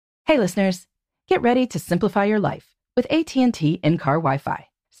Hey listeners, get ready to simplify your life with AT&T in-car Wi-Fi.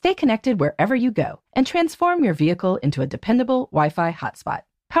 Stay connected wherever you go and transform your vehicle into a dependable Wi-Fi hotspot.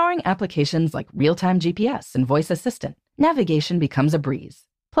 Powering applications like real-time GPS and voice assistant, navigation becomes a breeze.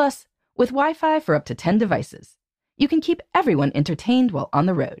 Plus, with Wi-Fi for up to 10 devices, you can keep everyone entertained while on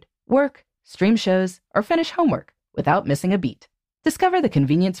the road, work, stream shows, or finish homework without missing a beat. Discover the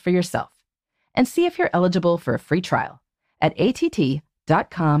convenience for yourself and see if you're eligible for a free trial at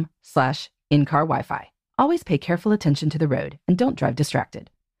att.com/in-car Wi-Fi. Always pay careful attention to the road and don't drive distracted.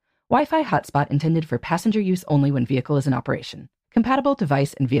 Wi-Fi hotspot intended for passenger use only when vehicle is in operation. Compatible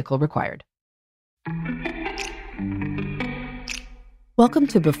device and vehicle required. Welcome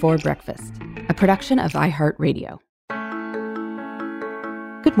to Before Breakfast, a production of iHeartRadio.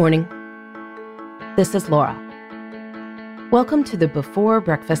 Good morning. This is Laura. Welcome to the Before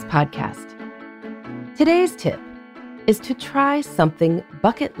Breakfast podcast. Today's tip is to try something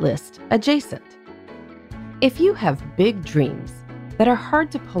bucket list adjacent. If you have big dreams that are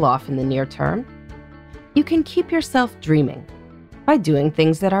hard to pull off in the near term, you can keep yourself dreaming by doing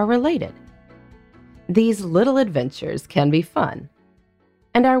things that are related. These little adventures can be fun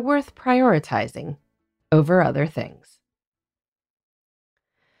and are worth prioritizing over other things.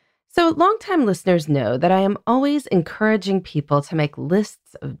 So, longtime listeners know that I am always encouraging people to make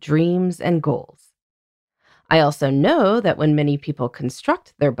lists of dreams and goals. I also know that when many people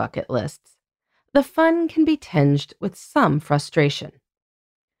construct their bucket lists, the fun can be tinged with some frustration.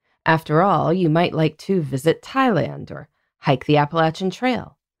 After all, you might like to visit Thailand or hike the Appalachian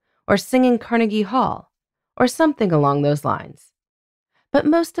Trail or sing in Carnegie Hall or something along those lines. But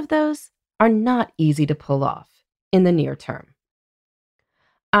most of those are not easy to pull off in the near term.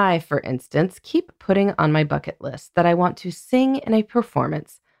 I, for instance, keep putting on my bucket list that I want to sing in a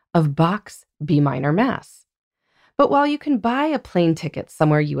performance of Bach's B minor Mass. But while you can buy a plane ticket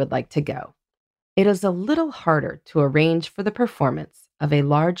somewhere you would like to go, it is a little harder to arrange for the performance of a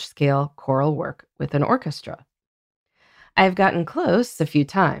large-scale choral work with an orchestra. I have gotten close a few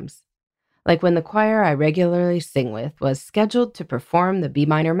times, like when the choir I regularly sing with was scheduled to perform the B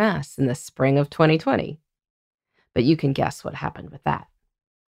minor Mass in the spring of 2020. But you can guess what happened with that.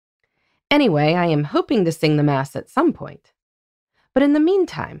 Anyway, I am hoping to sing the Mass at some point. But in the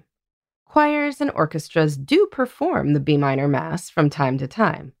meantime, choirs and orchestras do perform the B minor Mass from time to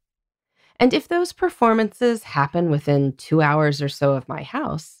time. And if those performances happen within 2 hours or so of my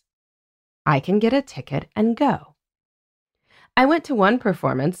house, I can get a ticket and go. I went to one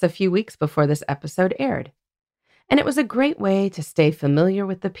performance a few weeks before this episode aired, and it was a great way to stay familiar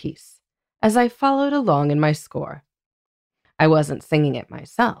with the piece as I followed along in my score. I wasn't singing it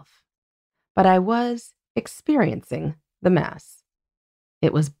myself, but I was experiencing the Mass.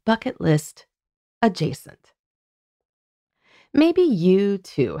 It was bucket list adjacent. Maybe you,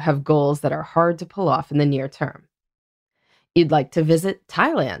 too, have goals that are hard to pull off in the near term. You'd like to visit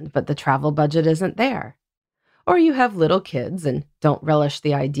Thailand, but the travel budget isn't there. Or you have little kids and don't relish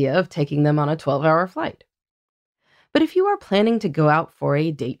the idea of taking them on a 12-hour flight. But if you are planning to go out for a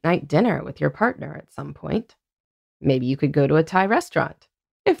date night dinner with your partner at some point, maybe you could go to a Thai restaurant,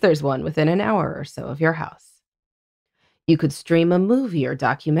 if there's one within an hour or so of your house. You could stream a movie or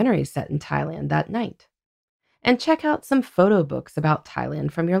documentary set in Thailand that night, and check out some photo books about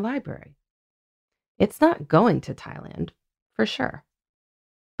Thailand from your library. It's not going to Thailand, for sure,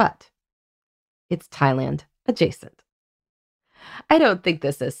 but it's Thailand adjacent. I don't think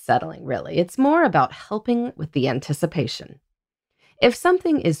this is settling, really. It's more about helping with the anticipation. If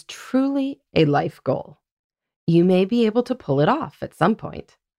something is truly a life goal, you may be able to pull it off at some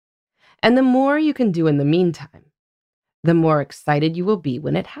point. And the more you can do in the meantime, the more excited you will be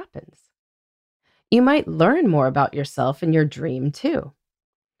when it happens. You might learn more about yourself in your dream, too.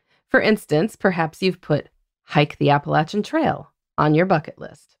 For instance, perhaps you've put hike the Appalachian Trail on your bucket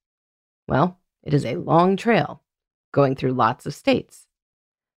list. Well, it is a long trail, going through lots of states.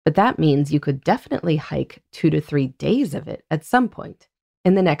 But that means you could definitely hike 2 to 3 days of it at some point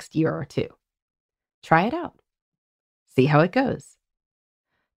in the next year or two. Try it out. See how it goes.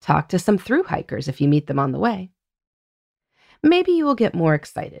 Talk to some thru hikers if you meet them on the way. Maybe you will get more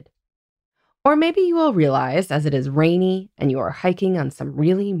excited. Or maybe you will realize, as it is rainy and you are hiking on some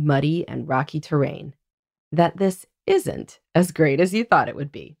really muddy and rocky terrain, that this isn't as great as you thought it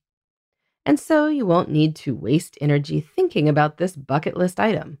would be. And so you won't need to waste energy thinking about this bucket list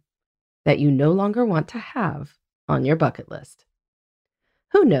item that you no longer want to have on your bucket list.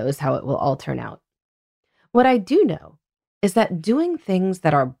 Who knows how it will all turn out? What I do know is that doing things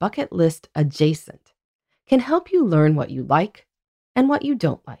that are bucket list adjacent can help you learn what you like and what you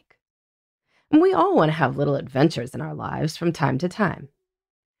don't like. And we all want to have little adventures in our lives from time to time.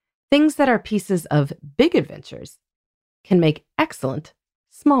 Things that are pieces of big adventures can make excellent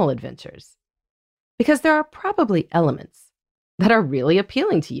small adventures, because there are probably elements that are really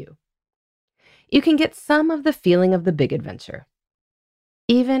appealing to you. You can get some of the feeling of the big adventure,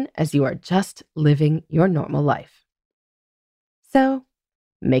 even as you are just living your normal life. So,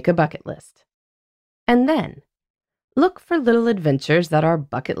 make a bucket list. And then, look for little adventures that are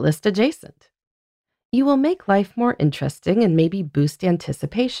bucket list adjacent. You will make life more interesting and maybe boost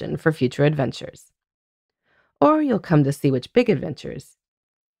anticipation for future adventures. Or you'll come to see which big adventures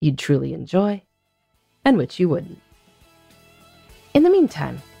you'd truly enjoy and which you wouldn't. In the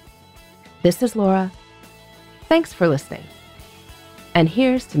meantime, this is Laura. Thanks for listening. And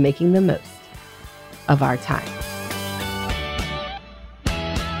here's to making the most of our time.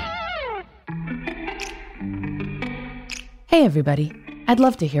 Hey everybody, I'd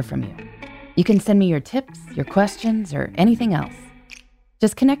love to hear from you. You can send me your tips, your questions, or anything else.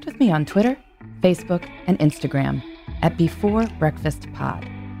 Just connect with me on Twitter, Facebook, and Instagram at Before Breakfast Pod.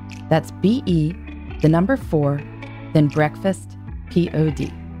 That's BE, the number 4, then breakfast, POD.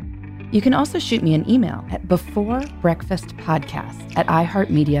 You can also shoot me an email at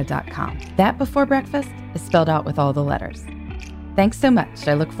beforebreakfastpodcast@iheartmedia.com. That Before Breakfast is spelled out with all the letters. Thanks so much.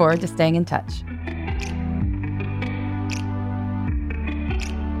 I look forward to staying in touch.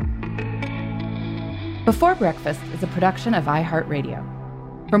 Before Breakfast is a production of iHeartRadio.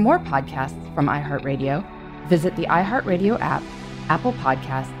 For more podcasts from iHeartRadio, visit the iHeartRadio app, Apple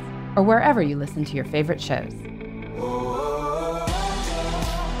Podcasts, or wherever you listen to your favorite shows.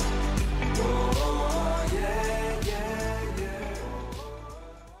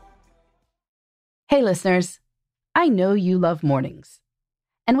 Hey listeners, I know you love mornings.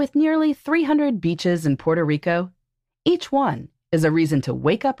 And with nearly 300 beaches in Puerto Rico, each one is a reason to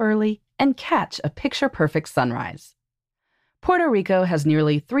wake up early and catch a picture-perfect sunrise. Puerto Rico has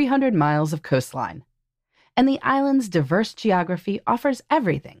nearly 300 miles of coastline, and the island's diverse geography offers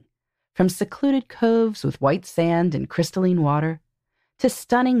everything from secluded coves with white sand and crystalline water to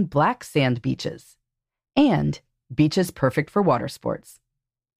stunning black sand beaches and beaches perfect for water sports.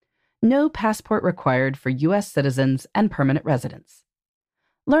 No passport required for U.S. citizens and permanent residents.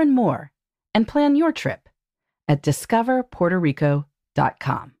 Learn more and plan your trip at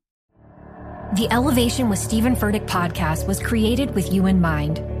discoverpuertorico.com. The Elevation with Stephen Furtick podcast was created with you in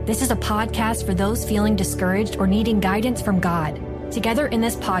mind. This is a podcast for those feeling discouraged or needing guidance from God. Together in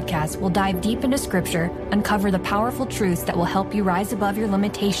this podcast, we'll dive deep into Scripture, uncover the powerful truths that will help you rise above your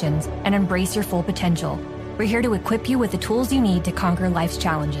limitations and embrace your full potential. We're here to equip you with the tools you need to conquer life's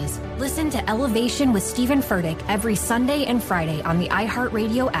challenges. Listen to Elevation with Stephen Furtick every Sunday and Friday on the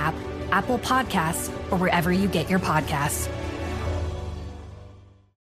iHeartRadio app, Apple Podcasts, or wherever you get your podcasts.